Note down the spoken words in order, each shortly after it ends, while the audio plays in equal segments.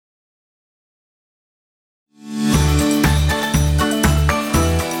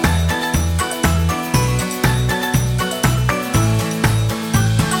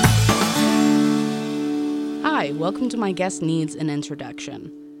welcome to My Guest Needs an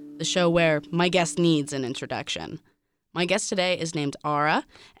Introduction, the show where my guest needs an introduction. My guest today is named Ara,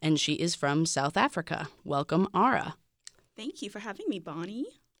 and she is from South Africa. Welcome, Ara. Thank you for having me, Bonnie.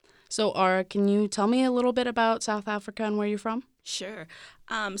 So, Ara, can you tell me a little bit about South Africa and where you're from? Sure.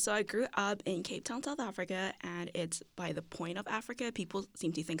 So I grew up in Cape Town, South Africa, and it's by the point of Africa. People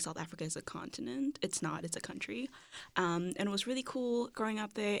seem to think South Africa is a continent. It's not. It's a country. And it was really cool growing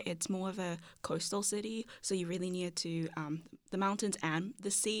up there. It's more of a coastal city, so you're really near to the mountains and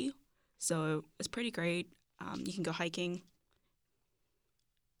the sea. So it's pretty great. You can go hiking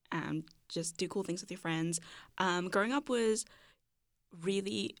and just do cool things with your friends. Growing up was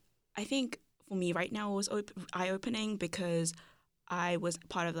really, I think, for me right now, it was eye-opening because I was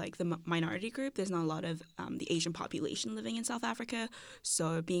part of like the minority group. There's not a lot of the Asian population living in South Africa.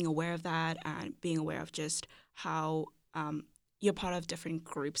 So being aware of that and being aware of just how you're part of different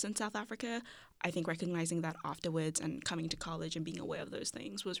groups in South Africa, I think recognizing that afterwards and coming to college and being aware of those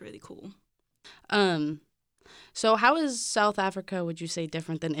things was really cool. So how is South Africa, would you say,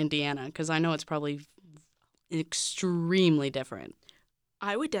 different than Indiana? Because I know it's probably extremely different.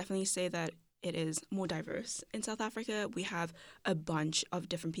 I would definitely say that it is more diverse in South Africa. We have a bunch of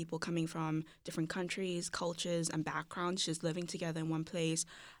different people coming from different countries, cultures, and backgrounds just living together in one place.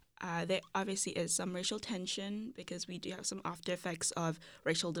 There obviously is some racial tension because we do have some after effects of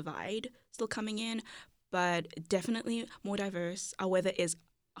racial divide still coming in, but definitely more diverse. Our weather is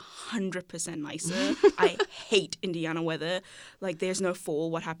 100% nicer. I hate Indiana weather. Like, there's no fall.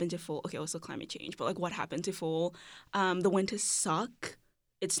 What happened to fall? Okay, also climate change, but like, what happened to fall? The winters suck.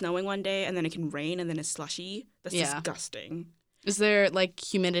 It's snowing one day, and then it can rain, and then it's slushy. That's disgusting. Is there, like,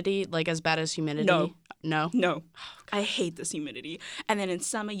 humidity, like, as bad as humidity? No. No? No. I hate this humidity. And then in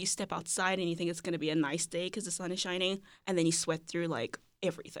summer, you step outside, and you think it's going to be a nice day because the sun is shining, and then you sweat through, like,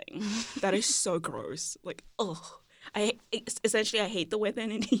 everything. That is so gross. Like, ugh. I hate the weather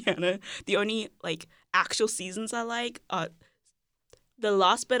in Indiana. The only, like, actual seasons I like are the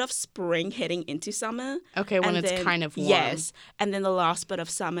last bit of spring heading into summer. Okay, when it's kind of warm. Yes, and then the last bit of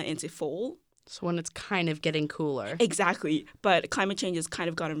summer into fall. So when it's kind of getting cooler. Exactly, but climate change has kind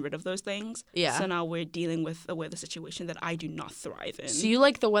of gotten rid of those things. Yeah. So now we're dealing with a weather situation that I do not thrive in. So you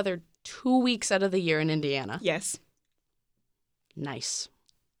like the weather 2 weeks out of the year in Indiana? Yes. Nice.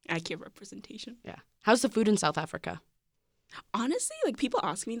 Accurate representation. Yeah. How's the food in South Africa? Honestly, like, people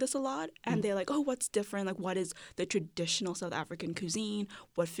ask me this a lot, and they're like, oh, what's different? Like, what is the traditional South African cuisine?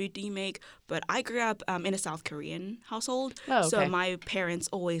 What food do you make? But I grew up in a South Korean household, so my parents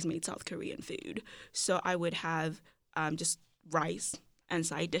always made South Korean food. So I would have just rice and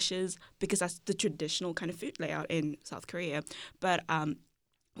side dishes because that's the traditional kind of food layout in South Korea. But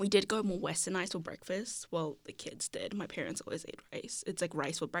we did go more westernized for breakfast. Well, the kids did. My parents always ate rice. It's like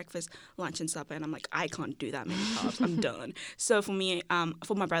rice for breakfast, lunch, and supper. And I'm like, I can't do that many carbs. I'm done. So for me,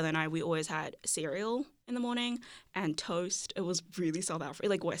 for my brother and I, we always had cereal in the morning and toast. It was really South African,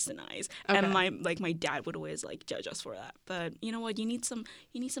 like westernized. Okay. And my dad would always like judge us for that. But you know what? You need some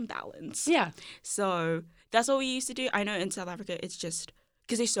balance. Yeah. So that's what we used to do. I know in South Africa, it's just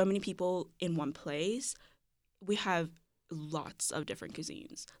because there's so many people in one place. We have lots of different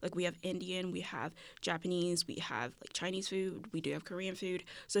cuisines. Like, we have Indian, we have Japanese, we have like Chinese food, we do have Korean food.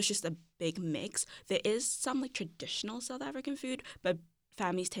 So it's just a big mix. There is some like traditional South African food, but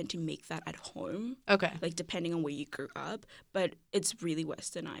families tend to make that at home. Okay. Like, depending on where you grew up. But it's really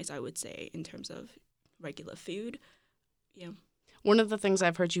westernized, I would say, in terms of regular food. Yeah. One of the things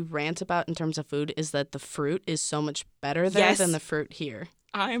I've heard you rant about in terms of food is that the fruit is so much better there than the fruit here.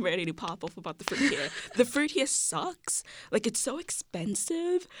 I'm ready to pop off about the fruit here. The fruit here sucks. Like, it's so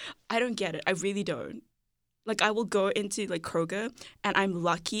expensive. I don't get it. I really don't. Like, I will go into, like, Kroger, and I'm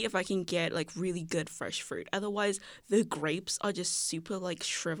lucky if I can get, like, really good fresh fruit. Otherwise, the grapes are just super, like,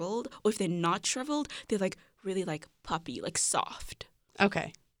 shriveled. Or if they're not shriveled, they're, like, really, like, puppy, like, soft.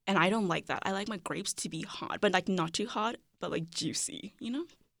 Okay. And I don't like that. I like my grapes to be hard, but, like, not too hot, but, like, juicy, you know?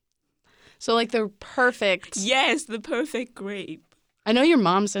 So, like, the perfect... Yes, the perfect grape. I know your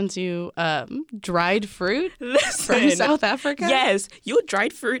mom sends you dried fruit from South Africa. Yes, your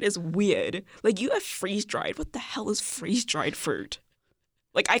dried fruit is weird. Like, you have freeze-dried. What the hell is freeze-dried fruit?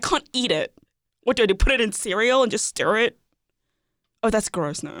 Like, I can't eat it. What, do I do? Put it in cereal and just stir it? Oh, that's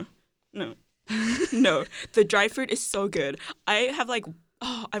gross. No. No. The dried fruit is so good. I have, like,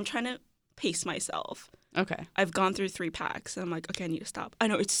 I'm trying to pace myself. Okay. I've gone through 3 packs, and I'm like, okay, I need to stop. I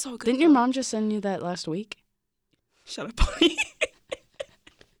know, it's so good. Didn't your mom just send you that last week? Shut up, Bonnie.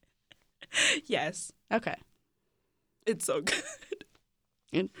 Yes. Okay. It's so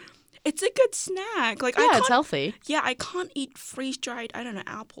good. It's a good snack. Like, yeah, it's healthy. Yeah, I can't eat freeze-dried, I don't know,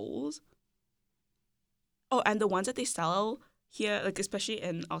 apples. Oh, and the ones that they sell here, like especially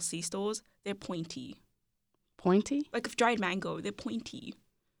in Aussie stores, they're pointy. Pointy? Like if dried mango, they're pointy.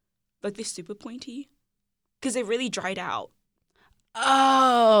 Like they're super pointy. Because they really dried out.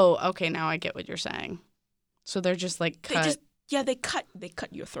 Oh, okay. Now I get what you're saying. So they're just like cut. They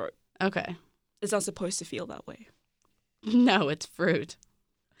cut your throat. Okay. It's not supposed to feel that way. No, it's fruit.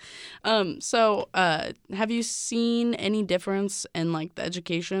 So have you seen any difference in like the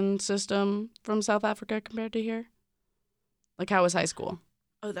education system from South Africa compared to here? Like how was high school?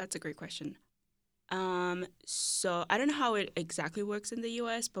 Oh, that's a great question. So I don't know how it exactly works in the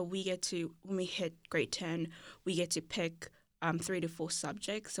US, but we get to, when we hit grade 10, we get to pick 3 to 4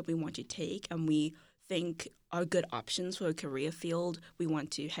 subjects that we want to take, and we think are good options for a career field we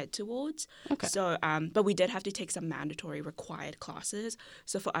want to head towards. Okay. So, but we did have to take some mandatory required classes.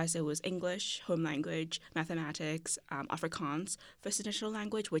 So for us, it was English, home language, mathematics, Afrikaans, first initial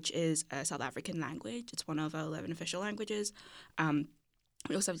language, which is a South African language. It's one of our 11 official languages.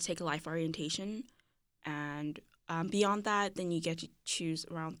 We also have to take a life orientation. And beyond that, then you get to choose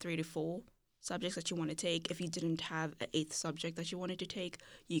around 3 to 4 subjects that you want to take. If you didn't have an 8th subject that you wanted to take,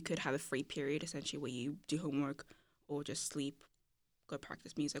 you could have a free period, essentially, where you do homework or just sleep, go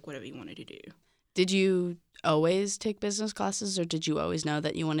practice music, whatever you wanted to do. Did you always take business classes, or did you always know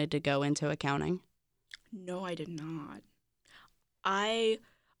that you wanted to go into accounting? No, I did not. I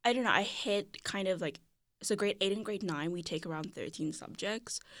don't know. I hit kind of like, so grade 8 and grade 9, we take around 13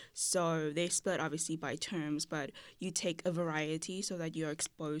 subjects. So they split obviously by terms, but you take a variety so that you're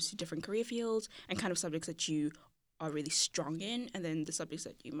exposed to different career fields and kind of subjects that you are really strong in, and then the subjects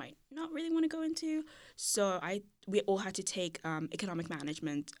that you might not really want to go into. So we all had to take economic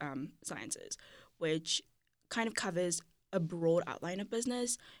management sciences, which kind of covers a broad outline of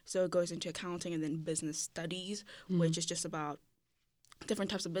business. So it goes into accounting and then business studies, which is just about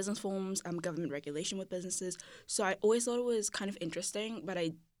different types of business forms, government regulation with businesses. So I always thought it was kind of interesting, but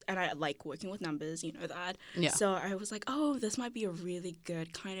I like working with numbers, you know that. Yeah. So I was like, oh, this might be a really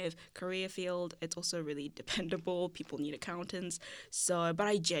good kind of career field. It's also really dependable. People need accountants. So, but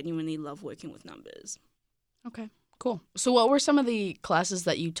I genuinely love working with numbers. Okay, cool. So what were some of the classes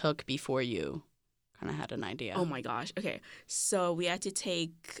that you took before you kind of had an idea? Oh my gosh. Okay. So we had to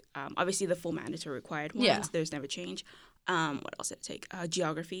take, obviously the full mandatory required ones. Yeah. There's never change. What else did I take?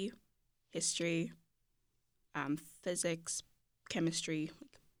 Geography, history, physics, chemistry,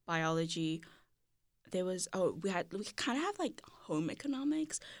 biology. There was we kind of have like home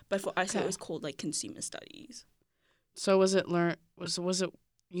economics, but for us it was called like consumer studies. So was it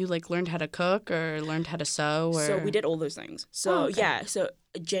you like learned how to cook or learned how to sew? Or? So we did all those things. So so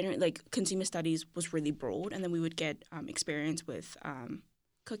generally like consumer studies was really broad, and then we would get experience with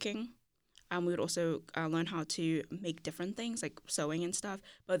cooking. We would also learn how to make different things like sewing and stuff.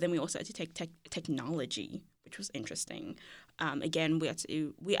 But then we also had to take technology, which was interesting. Again, we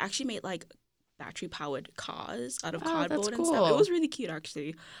actually made like battery-powered cars out of cardboard and stuff. It was really cute,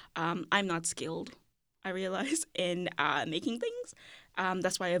 actually. I'm not skilled, I realize, in making things.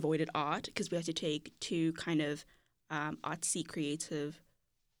 That's why I avoided art, because we had to take 2 kind of artsy creative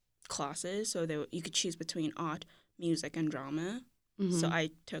classes. So you could choose between art, music, and drama. Mm-hmm. So I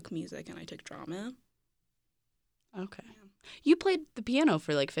took music and I took drama. Okay. Yeah. You played the piano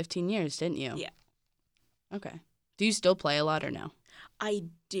for like 15 years, didn't you? Yeah. Okay. Do you still play a lot or no? I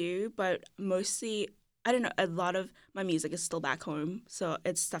do, but mostly, I don't know, a lot of my music is still back home. So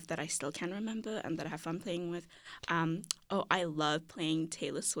it's stuff that I still can remember and that I have fun playing with. I love playing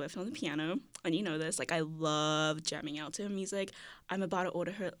Taylor Swift on the piano. And you know this, like I love jamming out to her music. I'm about to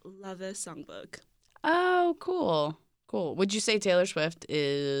order her Lover songbook. Oh, cool. Cool. Would you say Taylor Swift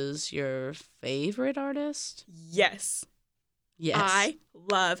is your favorite artist? Yes. Yes. I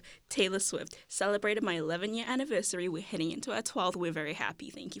love Taylor Swift. Celebrated my 11-year anniversary. We're heading into our 12th. We're very happy.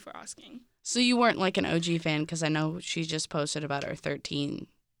 Thank you for asking. So you weren't like an OG fan, because I know she just posted about her 13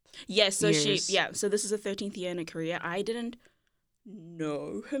 Yes, so years. so this is her 13th year in her career. I didn't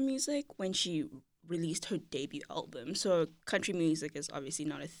know her music when she released her debut album. So country music is obviously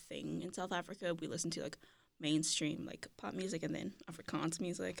not a thing in South Africa. We listen to like mainstream like pop music and then Afrikaans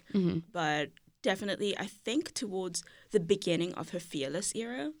music. Mm-hmm. But definitely I think towards the beginning of her Fearless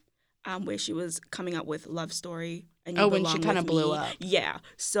era, where she was coming up with Love Story and You when she kind of blew up. Yeah.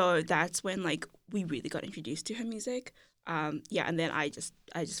 So that's when like we really got introduced to her music. And then I just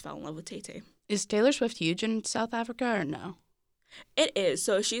fell in love with Tay Tay. Is Taylor Swift huge in South Africa or no? It is.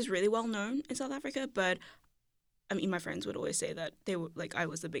 So she's really well known in South Africa, but I mean my friends would always say that they were like I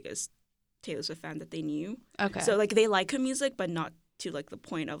was the biggest Taylor Swift fan that they knew. Okay. So like they like her music, but not to like the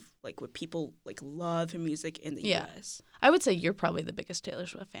point of like where people like love her music in the US. I would say you're probably the biggest Taylor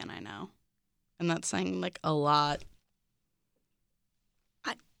Swift fan I know. and that's saying like a lot.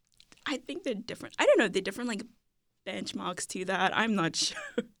 I think they're different. I don't know. They're different like benchmarks to that. I'm not sure.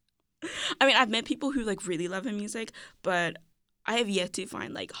 I mean, I've met people who like really love her music, but I have yet to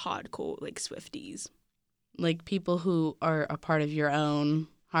find like hardcore like Swifties. Like people who are a part of your own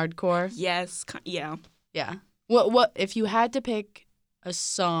hardcore? Yes. Yeah. Yeah. What if you had to pick a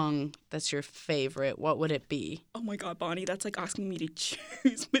song that's your favorite, what would it be? Oh my God, Bonnie, that's like asking me to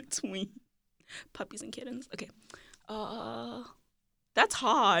choose between puppies and kittens. Okay. That's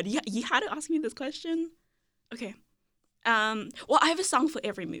hard. Yeah, you had to ask me this question. Okay. Well, I have a song for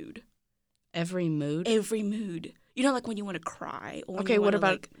every mood. Every mood? Every mood. You know, like when you want to cry. Or when okay, you what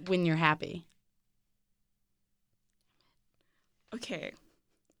about like... when you're happy? Okay.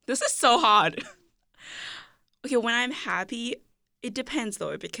 This is so hard. Okay, when I'm happy, it depends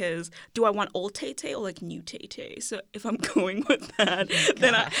though, because do I want old Tay Tay or like new Tay Tay? So if I'm going with that,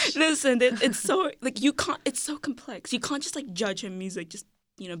 then it's so like you can't. It's so complex. You can't just like judge her music just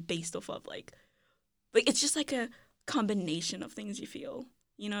based off of like it's just like a combination of things you feel.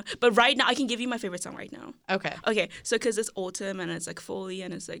 But right now I can give you my favorite song right now. Okay, so because it's autumn and it's like folly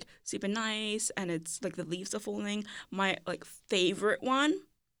and it's like super nice and it's like the leaves are falling. My like favorite one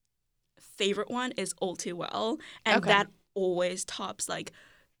is All Too Well, and that always tops like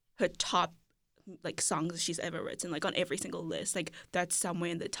her top like songs she's ever written, like on every single list. Like that's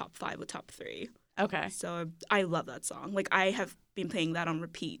somewhere in the top 5 or top 3. Okay. So I love that song. Like I have been playing that on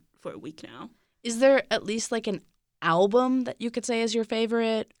repeat for a week now. Is there at least like an album that you could say is your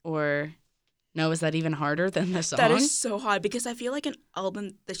favorite, or no, is that even harder than the song? That is so hard because I feel like an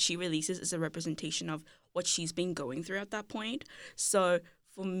album that she releases is a representation of what she's been going through at that point. So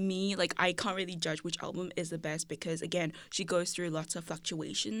for me, like I can't really judge which album is the best because again, she goes through lots of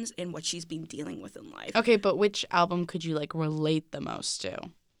fluctuations in what she's been dealing with in life. Okay, but which album could you like relate the most to?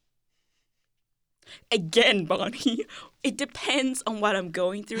 Again, Bonnie, it depends on what I'm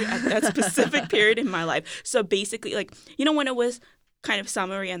going through at that specific period in my life. So basically, like, when it was kind of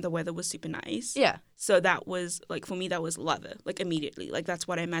summery and the weather was super nice. Yeah. So that was, like, for me, that was Lover, like, immediately. Like, that's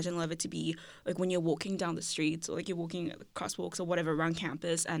what I imagine Lover to be, like, when you're walking down the streets or, like, you're walking at the crosswalks or whatever around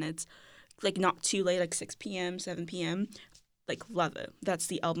campus and it's, like, not too late, like 6 p.m., 7 p.m., like, Lover. That's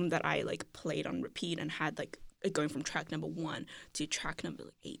the album that I, like, played on repeat and had, like, going from track number 1 to track number,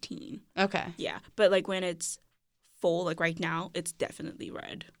 like, 18. Okay. Yeah. But, like, when it's fall, like, right now, it's definitely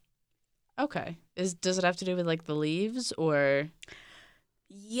Red. Okay. Does it have to do with, like, the leaves or...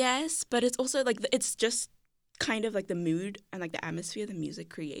 Yes, but it's also, like, it's just kind of, like, the mood and, like, the atmosphere the music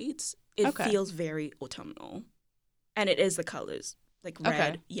creates. It feels very autumnal. And it is the colors, like,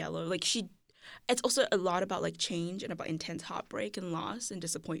 red, yellow. Like, it's also a lot about, like, change and about intense heartbreak and loss and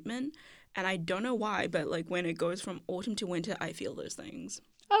disappointment. And I don't know why, but, like, when it goes from autumn to winter, I feel those things.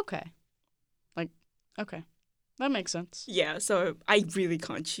 Okay. Okay. That makes sense. Yeah, so I really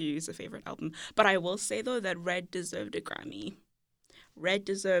can't choose a favorite album. But I will say, though, that Red deserved a Grammy. Red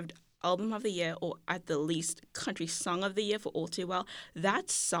deserved Album of the Year, or at the least Country Song of the Year for All Too Well. That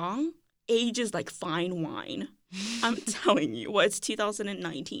song ages like fine wine. I'm telling you. Well, it's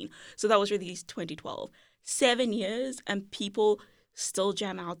 2019, so that was released 2012. 7 years, and people still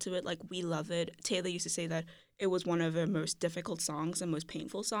jam out to it. Like, we love it. Taylor used to say that it was one of her most difficult songs and most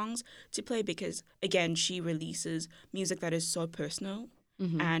painful songs to play because, again, she releases music that is so personal.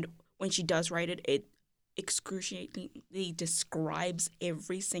 Mm-hmm. And when she does write it, it excruciatingly describes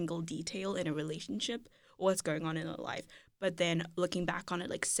every single detail in a relationship or what's going on in her life. But then looking back on it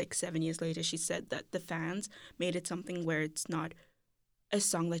like 6-7 years later, she said that the fans made it something where it's not a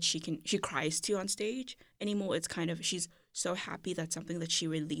song that she cries to on stage anymore. It's kind of, she's so happy that something that she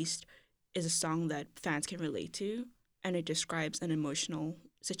released is a song that fans can relate to, and it describes an emotional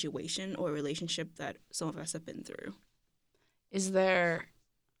situation or a relationship that some of us have been through. Is there...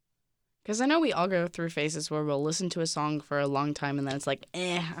 Because I know we all go through phases where we'll listen to a song for a long time and then it's like,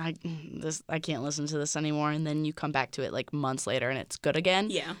 I can't listen to this anymore. And then you come back to it like months later and it's good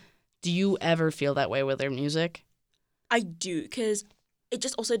again. Yeah. Do you ever feel that way with their music? I do, because it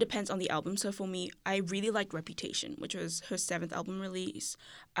just also depends on the album. So for me, I really liked Reputation, which was her 7th album release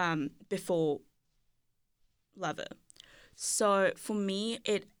before Lover. So for me,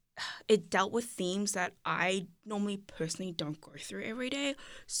 it dealt with themes that I normally personally don't go through every day.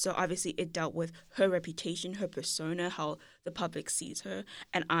 So obviously it dealt with her reputation, her persona, how the public sees her.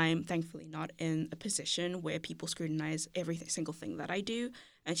 And I'm thankfully not in a position where people scrutinize every single thing that I do.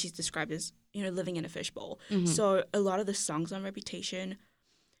 And she's described as, living in a fishbowl. Mm-hmm. So a lot of the songs on Reputation,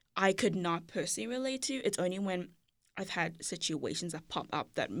 I could not personally relate to. It's only when I've had situations that pop up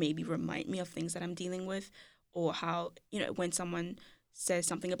that maybe remind me of things that I'm dealing with, or how, when someone says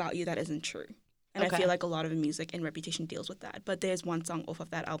something about you that isn't true. And I feel like a lot of music and Reputation deals with that. But there's one song off of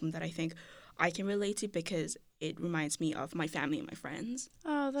that album that I think I can relate to because it reminds me of my family and my friends.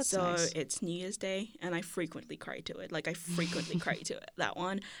 Oh, that's nice. So it's New Year's Day, and I frequently cry to it. Like, I frequently cry to it, that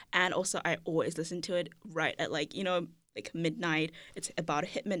one. And also, I always listen to it right at, like, you know, like midnight. It's about to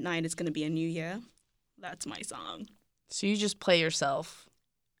hit midnight. It's going to be a new year. That's my song. So you just play yourself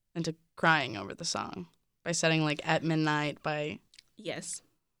into crying over the song by setting, like, at midnight by... Yes.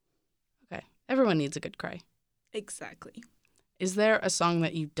 Okay. Everyone needs a good cry. Exactly. Is there a song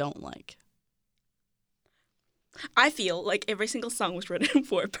that you don't like? I feel like every single song was written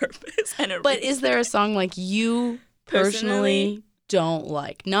for a purpose. But is there a song like you personally don't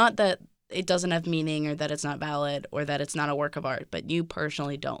like? Not that it doesn't have meaning or that it's not valid or that it's not a work of art, but you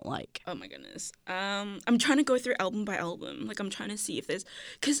personally don't like? Oh my goodness. I'm trying to go through album by album. Like, I'm trying to see if there's...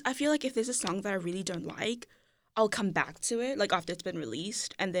 Because I feel like if there's a song that I really don't like, I'll come back to it, like, after it's been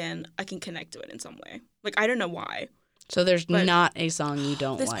released, and then I can connect to it in some way. Like, I don't know why. So there's not a song you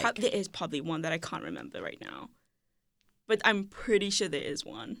don't like? There is probably one that I can't remember right now. But I'm pretty sure there is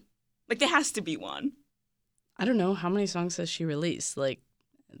one. Like, there has to be one. I don't know. How many songs has she released? Like,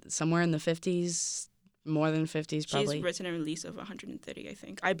 somewhere in the 50s? More than 50s, probably? She's written a release of 130, I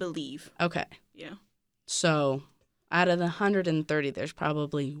think. I believe. Okay. Yeah. So, out of the 130, there's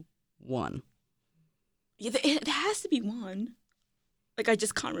probably one. Yeah, there has to be one. Like, I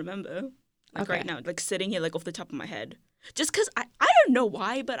just can't remember. Like, right now. Like, sitting here, like, off the top of my head. Just because I don't know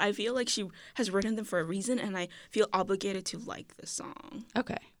why, but I feel like she has written them for a reason, and I feel obligated to like the song.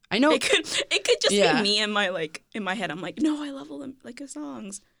 Okay. I know. It could just be me in my head. I'm like, no, I love all them, like, her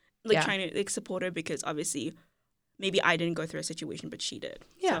songs. Like, trying to, like, support her because, obviously, maybe I didn't go through a situation, but she did.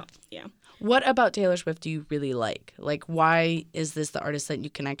 Yeah. So, yeah. What about Taylor Swift do you really like? Like, why is this the artist that you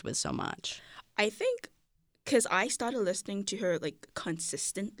connect with so much? I think because I started listening to her, like,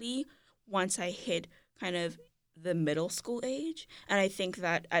 consistently once I hit kind of the middle school age. And I think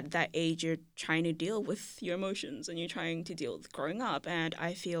that at that age, you're trying to deal with your emotions and you're trying to deal with growing up. And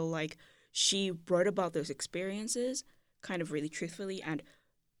I feel like she wrote about those experiences kind of really truthfully. And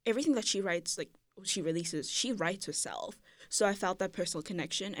everything that she writes, like, she releases, she writes herself. So I felt that personal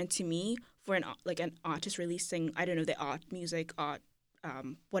connection. And to me, for an artist releasing, I don't know, the art, music, art,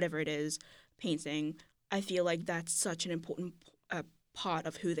 whatever it is, painting, I feel like that's such an important part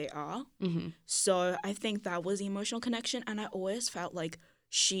of who they are. Mm-hmm. So I think that was the emotional connection, and I always felt like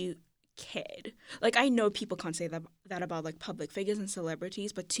she cared. Like, I know people can't say that about, like, public figures and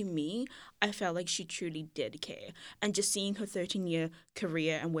celebrities, but to me, I felt like she truly did care. And just seeing her 13-year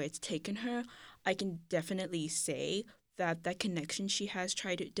career and where it's taken her, I can definitely say that connection she has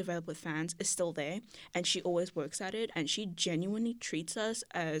tried to develop with fans is still there, and she always works at it, and she genuinely treats us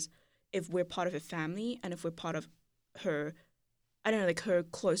as if we're part of her family and if we're part of her, I don't know, like, her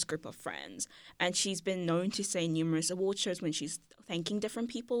close group of friends. And she's been known to say in numerous award shows when she's thanking different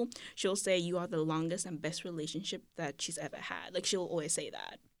people, she'll say, you are the longest and best relationship that she's ever had. Like, she'll always say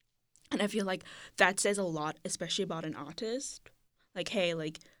that. And I feel like that says a lot, especially about an artist. Like, hey,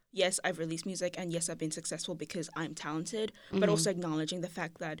 like, yes, I've released music, and yes, I've been successful because I'm talented, but also acknowledging the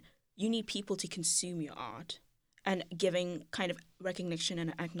fact that you need people to consume your art and giving kind of recognition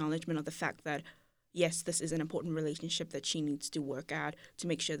and acknowledgement of the fact that, yes, this is an important relationship that she needs to work at to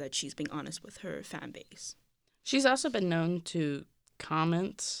make sure that she's being honest with her fan base. She's also been known to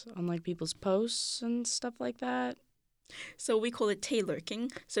comment on, like, people's posts and stuff like that. So we call it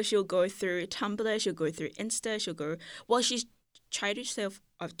Taylurking. So she'll go through Tumblr, she'll go through Insta, she's tried to stay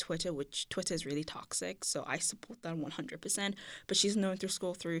off Twitter, which Twitter is really toxic, so I support that 100%. But she's known to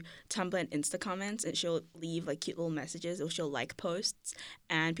scroll through Tumblr and Insta comments, and she'll leave, like, cute little messages, or she'll like posts,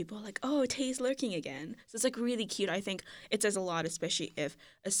 and people are like, oh, Tay's lurking again. So it's, like, really cute. I think it says a lot, especially if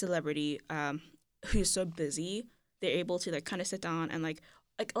a celebrity who's so busy, they're able to, like, kind of sit down and, like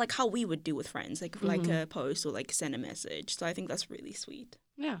how we would do with friends, like a post or, like, send a message. So I think that's really sweet.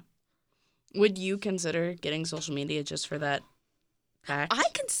 Yeah. Would you consider getting social media just for that fact? I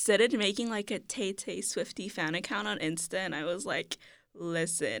considered making, like, a Tay Swiftie fan account on Insta, and I was like,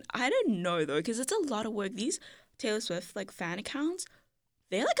 listen, I don't know, though, because it's a lot of work. These Taylor Swift, like, fan accounts,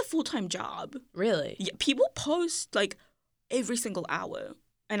 they're like a full-time job. Really? Yeah, people post, like, every single hour,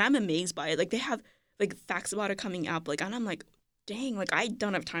 and I'm amazed by it. Like, they have, like, facts about it coming up, like, and I'm like, dang, like, I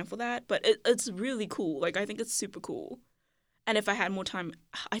don't have time for that, but it's really cool. Like, I think it's super cool. And if I had more time,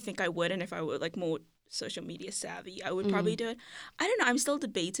 I think I would, and if I were, like, more social media savvy, I would probably do it. I don't know, I'm still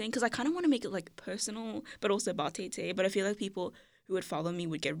debating, because I kind of want to make it, like, personal, but also about Tay, but I feel like people who would follow me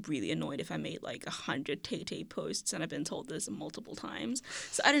would get really annoyed if I made, like, 100 Tay posts, and I've been told this multiple times.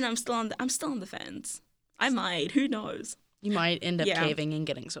 So I don't know, I'm still on the fence. I might, who knows? You might end up caving and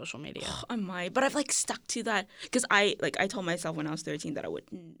getting social media. I might, but I've like stuck to that because I told myself when I was 13 that I would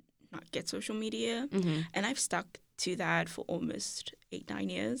not get social media, and I've stuck to that for almost 8-9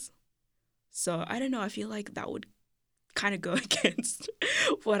 years. So I don't know. I feel like that would kind of go against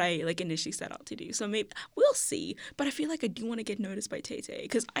what I like initially set out to do. So maybe we'll see. But I feel like I do want to get noticed by Tay Tay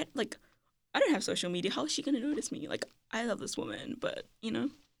because I don't have social media. How is she gonna notice me? Like, I love this woman, but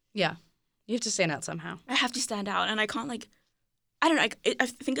Yeah, you have to stand out somehow. I have to stand out, and I can't I don't know. I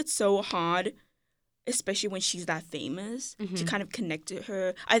think it's so hard, especially when she's that famous, to kind of connect to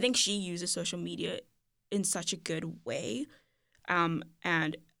her. I think she uses social media in such a good way,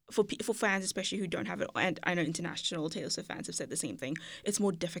 and for fans especially who don't have it, and I know international Taylor Swift fans have said the same thing, it's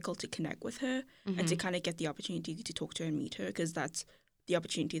more difficult to connect with her and to kind of get the opportunity to talk to her and meet her, because that's the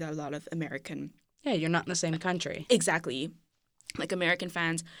opportunity that a lot of American... Yeah, you're not in the same country. Exactly. Like, American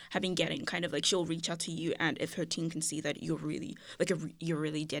fans have been getting kind of like, she'll reach out to you, and if her team can see that you're really you're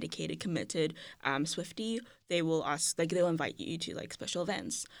really dedicated, committed Swiftie, they will ask, like, they'll invite you to like special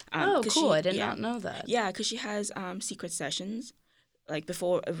events. Oh, cool! I did not know that. Yeah, because she has secret sessions. Like,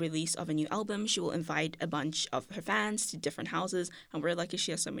 before a release of a new album, she will invite a bunch of her fans to different houses. And we're lucky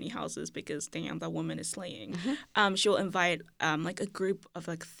she has so many houses because, damn, that woman is slaying. She'll invite, like, a group of,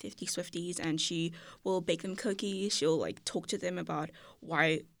 like, 50 Swifties, and she will bake them cookies. She'll, like, talk to them about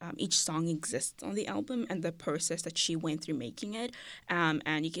why each song exists on the album and the process that she went through making it.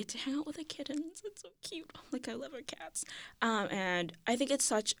 And you get to hang out with the kittens. It's so cute. Like, I love her cats. And I think it's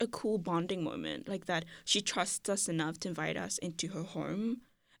such a cool bonding moment, like, that she trusts us enough to invite us into her home,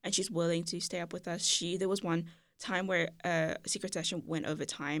 and she's willing to stay up with us. There was one time where a secret session went over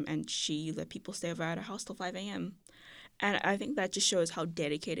time, and she let people stay over at her house till 5 a.m. And I think that just shows how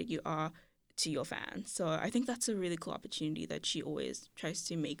dedicated you are to your fans. So I think that's a really cool opportunity that she always tries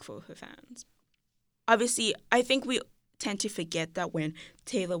to make for her fans. Obviously, I think we tend to forget that when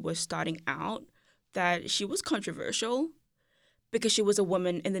Taylor was starting out, that she was controversial, because she was a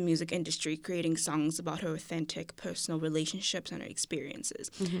woman in the music industry creating songs about her authentic personal relationships and her experiences.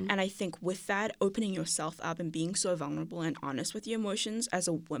 And I think with that, opening yourself up and being so vulnerable and honest with your emotions as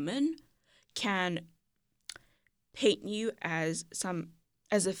a woman can paint you as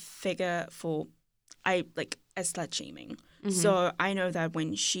a figure for, as slut shaming. So I know that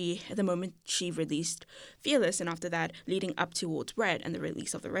when the moment she released Fearless, and after that, leading up towards Red and the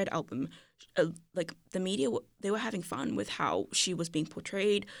release of the Red album, the media, they were having fun with how she was being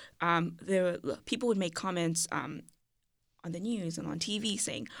portrayed. People would make comments on the news and on TV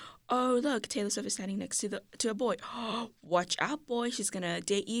saying, "Oh, look, Taylor Swift is standing next to a boy. Watch out, boy. She's going to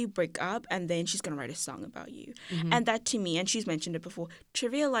date you, break up, and then she's going to write a song about you." And that, to me, and she's mentioned it before,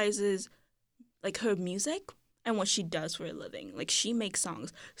 trivializes like her music and what she does for a living. Like, she makes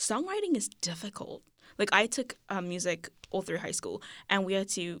songs. Songwriting is difficult. Like, I took music all through high school, and we had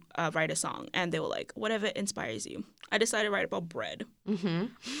to write a song, and they were like, whatever inspires you. I decided to write about bread.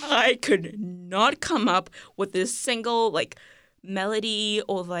 I could not come up with this single, like, melody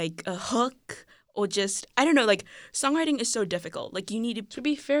or, like, a hook or just, I don't know, like, songwriting is so difficult. Like, you need to... To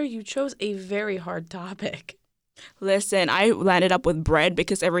be fair, you chose a very hard topic. Listen, I landed up with bread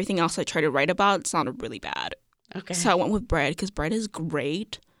because everything else I tried to write about sounded really bad. Okay. So I went with bread because bread is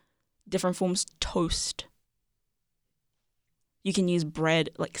great. Different forms, toast. You can use bread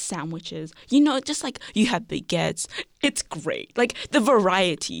like sandwiches. Just like you have baguettes. It's great. Like, the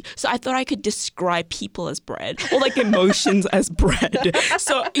variety. So I thought I could describe people as bread or like emotions as bread.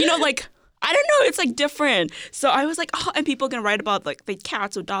 So, like, I don't know. It's like different. So I was like, oh, and people can write about like the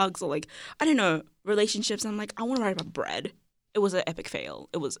cats or dogs or like, I don't know, relationships. And I'm like, I want to write about bread. It was an epic fail.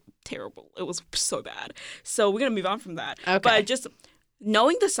 It was terrible. It was so bad. So we're going to move on from that. Okay. But just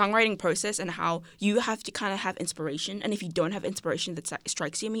knowing the songwriting process and how you have to kind of have inspiration. And if you don't have inspiration that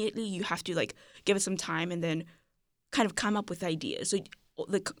strikes you immediately, you have to like give it some time and then kind of come up with ideas. So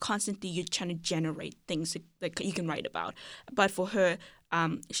like constantly you're trying to generate things that you can write about. But for her,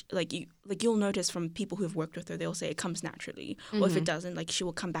 you'll notice from people who've worked with her, they'll say it comes naturally. Or if it doesn't, like, she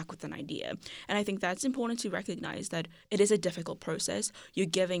will come back with an idea. And I think that's important to recognize that it is a difficult process. You're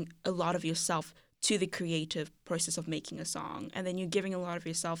giving a lot of yourself to the creative process of making a song. And then you're giving a lot of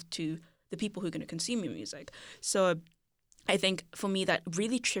yourself to the people who are going to consume your music. So I think for me that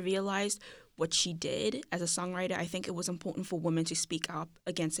really trivialized what she did as a songwriter. I think it was important for women to speak up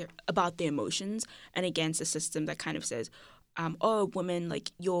about their emotions and against a system that kind of says, oh, women,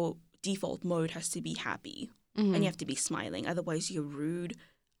 like, your default mode has to be happy and you have to be smiling. Otherwise, you're rude.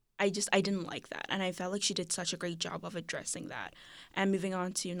 I didn't like that. And I felt like she did such a great job of addressing that. And moving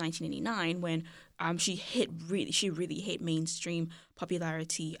on to 1989, when she really hit mainstream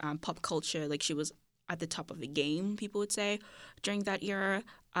popularity, pop culture. Like, she was at the top of the game, people would say, during that era.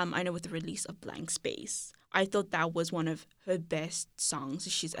 I know with the release of Blank Space, I thought that was one of her best songs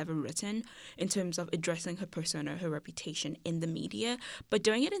she's ever written in terms of addressing her persona, her reputation in the media, but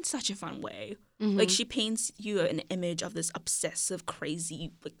doing it in such a fun way. Mm-hmm. Like, she paints you an image of this obsessive,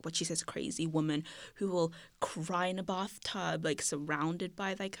 crazy, like what she says, crazy woman who will cry in a bathtub, like surrounded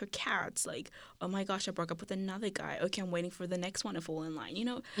by like her cats. Like, oh my gosh, I broke up with another guy. Okay, I'm waiting for the next one to fall in line. You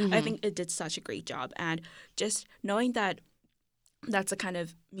know, mm-hmm. I think it did such a great job. And just knowing that that's the kind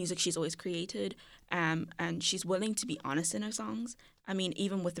of music she's always created, and she's willing to be honest in her songs. I mean,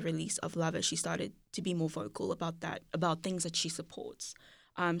 even with the release of Lover, she started to be more vocal about that, about things that she supports.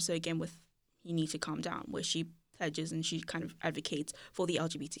 So again, with You Need to Calm Down, where she pledges and she kind of advocates for the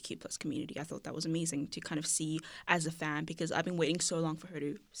LGBTQ plus community. I thought that was amazing to kind of see as a fan, because I've been waiting so long for her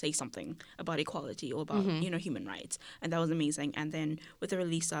to say something about equality or about, mm-hmm. Human rights. And that was amazing. And then with the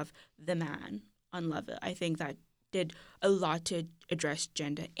release of The Man on Lover, I think that did a lot to address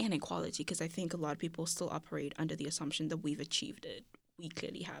gender inequality, because I think a lot of people still operate under the assumption that we've achieved it. We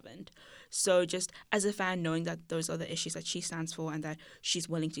clearly haven't. So just as a fan, knowing that those are the issues that she stands for and that she's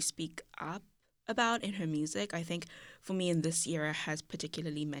willing to speak up about in her music, I think for me in this era has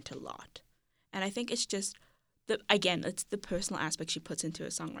particularly meant a lot. And I think it's just, it's the personal aspect she puts into her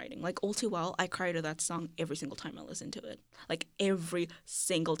songwriting. Like, All Too Well, I cry to that song every single time I listen to it. Like, every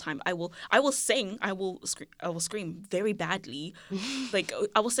single time. I will sing, I will scream very badly. Like,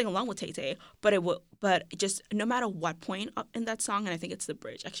 I will sing along with Tay-Tay, but just no matter what point in that song, and I think it's the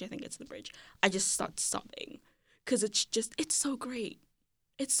bridge. Actually, I think it's the bridge. I just start sobbing, because it's so great.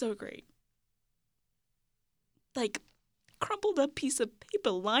 It's so great. Like, crumpled up piece of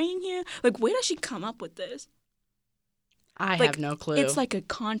paper lying here. Like, where does she come up with this? I have no clue. It's like a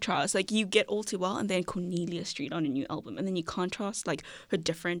contrast. Like, you get All Too Well and then Cornelia Street on a new album. And then you contrast, like, her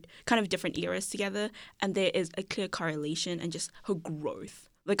different eras together. And there is a clear correlation and just her growth.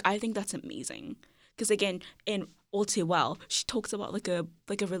 Like, I think that's amazing. Because, again, in All Too Well, she talks about, like a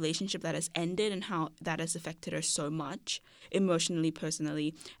relationship that has ended and how that has affected her so much, emotionally,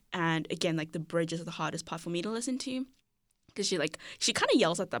 personally. And, again, like, the bridge is the hardest part for me to listen to. Because she kind of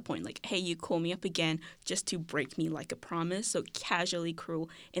yells at that point, like, hey, you call me up again just to break me like a promise. So casually cruel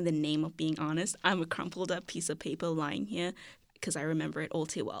in the name of being honest. I'm a crumpled up piece of paper lying here because I remember it all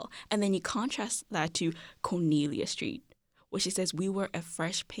too well. And then you contrast that to Cornelia Street, where she says, we were a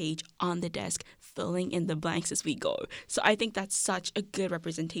fresh page on the desk, filling in the blanks as we go. So I think that's such a good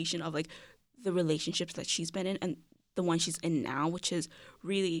representation of, like, the relationships that she's been in and the one she's in now, which is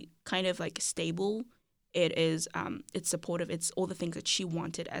really kind of, like, stable. It is, it's supportive. It's all the things that she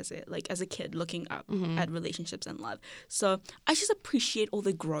wanted as a kid, looking up mm-hmm. at relationships and love. So I just appreciate all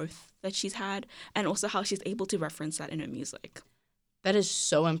the growth that she's had, and also how she's able to reference that in her music. That is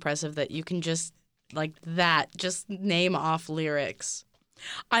so impressive that you can just name off lyrics.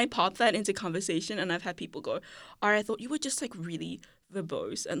 I pop that into conversation, and I've had people go, I thought you were just, like, really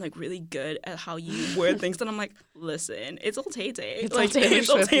verbose and, like, really good at how you word things. And I'm like, listen, it's all Tay-Tay. It's all Taylor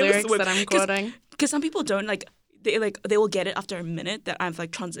Swift lyrics that I'm quoting. Because some people don't, they will get it after a minute that I've,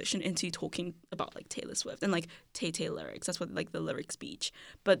 like, transitioned into talking about, like, Taylor Swift and, like, Tay-Tay lyrics. That's what, like, the lyric speech.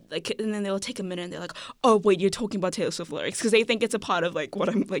 But, like, and then they'll take a minute and they're like, oh, wait, you're talking about Taylor Swift lyrics, because they think it's a part of, like, what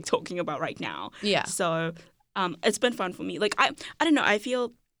I'm, like, talking about right now. Yeah. So it's been fun for me. Like, I don't know. I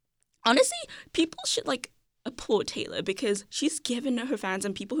feel, honestly, people should, like, applaud Taylor, because she's given her fans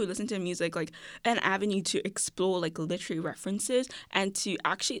and people who listen to her music, like, an avenue to explore, like, literary references and to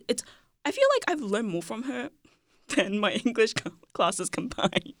actually, I feel like I've learned more from her than my English classes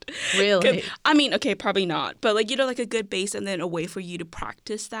combined. Really? I mean, okay, probably not, but, like, like, a good base and then a way for you to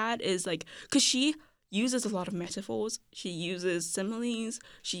practice that is, like, because she uses a lot of metaphors, she uses similes,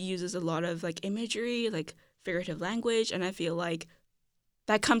 she uses a lot of, like, imagery, like, figurative language, and I feel like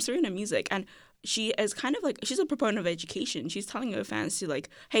that comes through in her music. And she is kind of, like, she's a proponent of education. She's telling her fans to, like,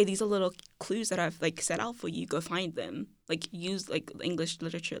 hey, these are little clues that I've, like, set out for you. Go find them. Like, use, like, English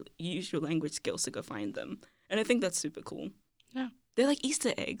literature, use your language skills to go find them. And I think that's super cool. Yeah. They're like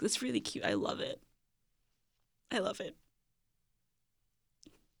Easter eggs. It's really cute. I love it. I love it.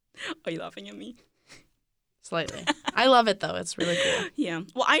 Are you laughing at me? Slightly. I love it, though. It's really cool. Yeah.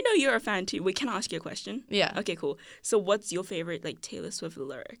 Well, I know you're a fan, too. Wait, can I ask you a question? Yeah. Okay, cool. So what's your favorite, like, Taylor Swift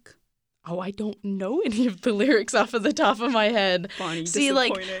lyric? Oh, I don't know any of the lyrics off of the top of my head. Bonnie, see,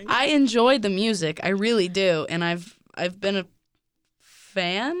 like, I enjoy the music. I really do. And I've been a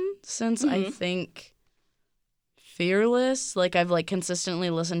fan since, mm-hmm. I think, Fearless. Like, I've, like, consistently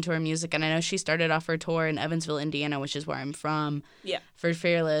listened to her music. And I know she started off her tour in Evansville, Indiana, which is where I'm from. Yeah. For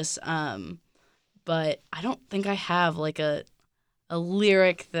Fearless. But I don't think I have, like, a a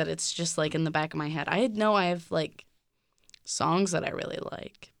lyric that it's just like in the back of my head. I know I have like songs that I really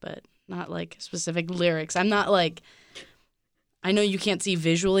like, but not like specific lyrics. I'm not like, I know you can't see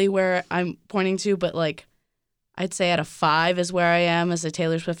visually where I'm pointing to, but like I'd say at a 5 is where I am as a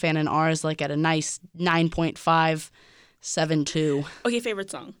Taylor Swift fan, and R is like at a nice 9.572. Okay,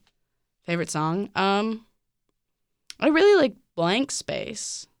 favorite song. Favorite song? I really like Blank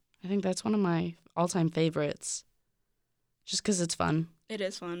Space. I think that's one of my all-time favorites. Just because it's fun. It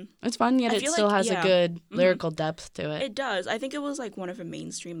is fun. It's fun, yet it still has a good lyrical depth to it. It does. I think it was like one of the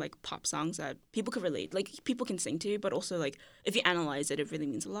mainstream like pop songs that people could relate, like people can sing to, but also like if you analyze it, it really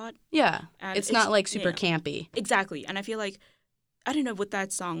means a lot. Yeah, it's not like super campy. Exactly, and I feel like, I don't know, with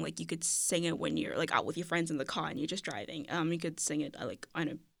that song, like you could sing it when you're like out with your friends in the car and you're just driving. You could sing it like, I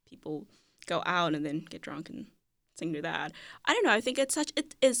know people go out and then get drunk and sing to that. I don't know. I think it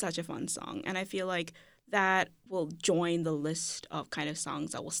is such a fun song, and I feel like that will join the list of kind of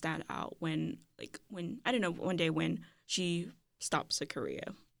songs that will stand out when I don't know, one day when she stops her career.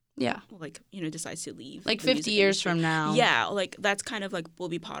 Yeah. Like, decides to leave. Like 50 years from now. Yeah, like that's kind of like will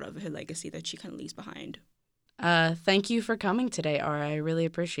be part of her legacy that she kind of leaves behind. Thank you for coming today, Ara. I really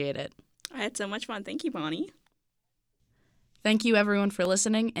appreciate it. I had so much fun. Thank you, Bonnie. Thank you, everyone, for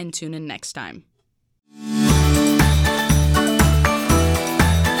listening, and tune in next time.